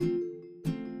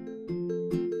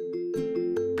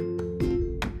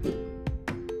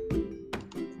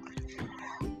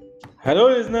Hello,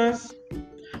 listeners.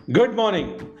 Good morning.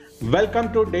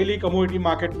 Welcome to Daily Commodity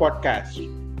Market Podcast.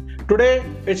 Today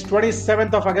it's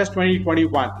 27th of August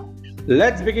 2021.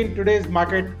 Let's begin today's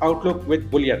market outlook with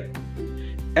bullion.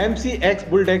 MCX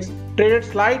Bulldex traded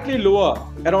slightly lower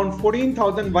around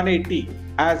 14,180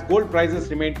 as gold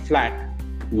prices remained flat,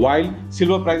 while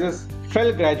silver prices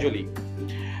fell gradually.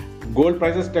 Gold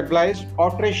prices stabilized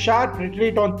after a sharp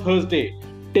retreat on Thursday,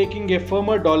 taking a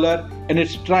firmer dollar in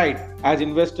its stride as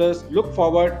investors look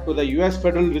forward to the US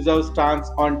Federal Reserve stance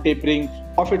on tapering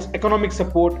of its economic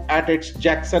support at its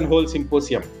Jackson Hole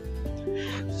Symposium.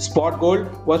 Spot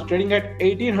gold was trading at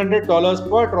 $1,800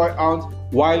 per troy ounce,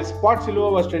 while spot silver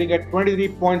was trading at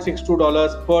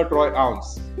 $23.62 per troy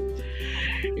ounce.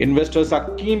 Investors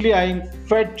are keenly eyeing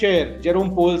Fed Chair Jerome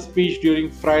Powell's speech during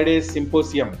Friday's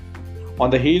symposium, on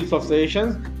the heels of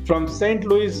suggestions from St.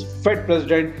 Louis Fed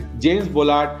President James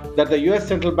Bullard that the US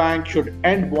Central Bank should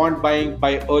end bond buying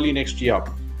by early next year.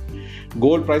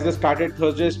 Gold prices started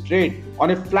Thursday's trade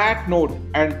on a flat note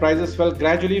and prices fell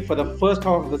gradually for the first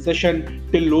half of the session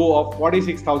till low of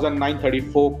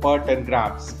 46,934 per 10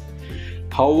 grams.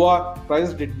 However,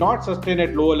 prices did not sustain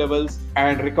at lower levels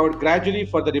and recovered gradually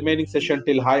for the remaining session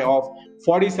till high of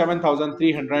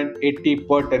 47,380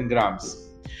 per 10 grams.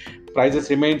 Prices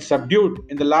remained subdued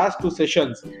in the last two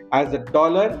sessions as the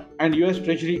dollar and US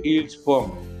Treasury yields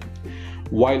firmed,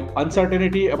 while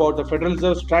uncertainty about the Federal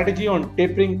Reserve's strategy on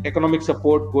tapering economic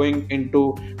support going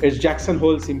into its Jackson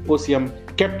Hole Symposium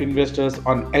kept investors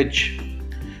on edge.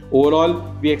 Overall,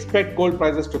 we expect gold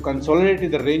prices to consolidate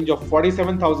in the range of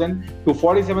 47,000 to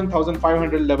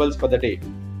 47,500 levels for the day.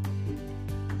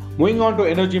 Moving on to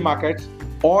energy markets,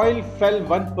 oil fell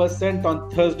 1% on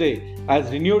Thursday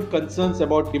as renewed concerns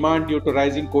about demand due to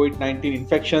rising COVID-19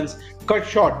 infections cut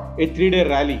short a three-day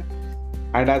rally,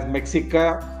 and as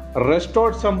Mexico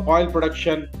restored some oil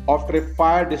production after a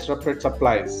fire disrupted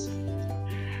supplies.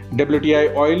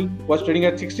 WTI oil was trading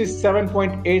at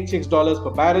 $67.86 per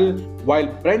barrel, while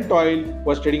Brent oil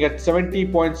was trading at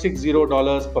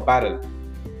 $70.60 per barrel.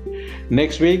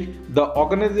 Next week, the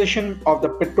Organization of the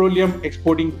Petroleum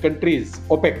Exporting Countries,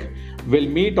 OPEC, will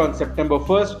meet on September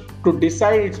 1st to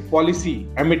decide its policy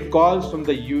amid calls from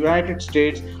the United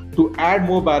States to add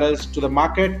more barrels to the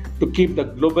market to keep the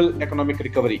global economic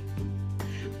recovery.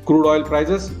 Crude oil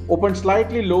prices opened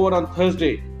slightly lower on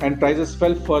Thursday and prices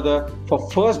fell further for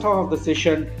first half of the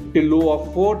session till low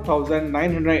of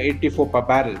 4,984 per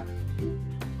barrel.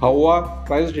 However,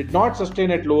 prices did not sustain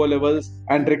at lower levels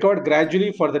and recovered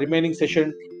gradually for the remaining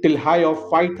session till high of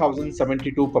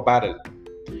 5,072 per barrel.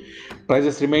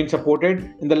 Prices remained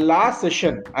supported in the last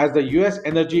session as the US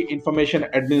Energy Information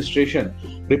Administration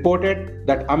reported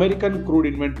that American crude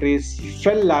inventories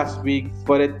fell last week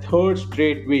for a third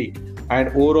straight week and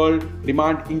overall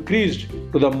demand increased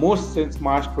to the most since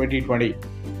March 2020.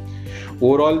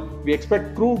 Overall, we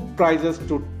expect crude prices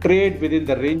to trade within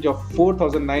the range of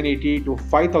 4,980 to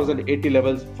 5,080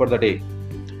 levels for the day.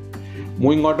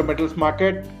 Moving on to metals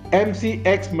market,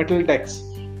 MCX Metal Dex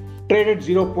traded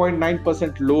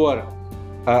 0.9% lower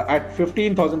at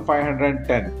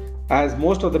 15,510 as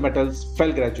most of the metals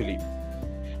fell gradually.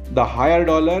 The higher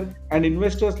dollar and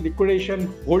investors'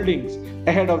 liquidation holdings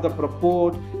ahead of the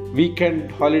proposed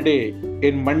weekend holiday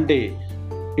in Monday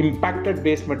impacted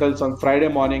base metals on Friday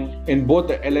morning in both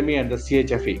the LME and the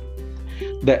CHFE.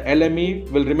 The LME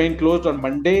will remain closed on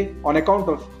Monday on account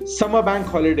of summer bank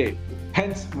holiday,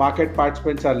 hence market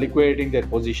participants are liquidating their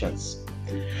positions.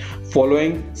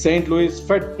 Following, St. Louis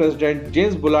Fed President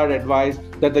James Bullard advised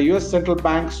that the US Central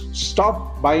Bank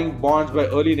stop buying bonds by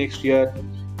early next year.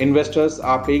 Investors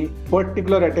are paying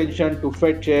particular attention to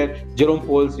Fed Chair Jerome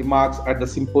Powell's remarks at the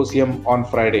symposium on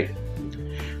Friday.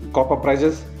 Copper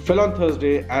prices fell on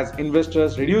Thursday as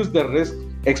investors reduced their risk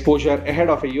exposure ahead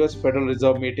of a US Federal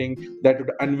Reserve meeting that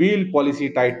would unveil policy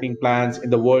tightening plans in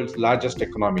the world's largest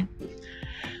economy.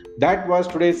 That was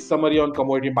today's summary on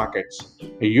commodity markets.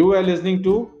 You are listening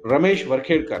to Ramesh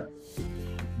Varkhedkar.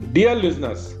 Dear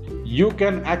listeners, you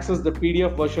can access the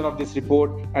PDF version of this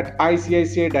report at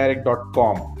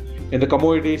ICICIdirect.com in the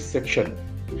commodities section.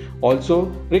 Also,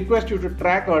 request you to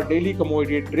track our daily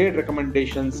commodity trade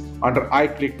recommendations under I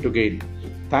Click to Gain.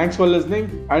 Thanks for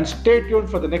listening and stay tuned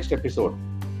for the next episode.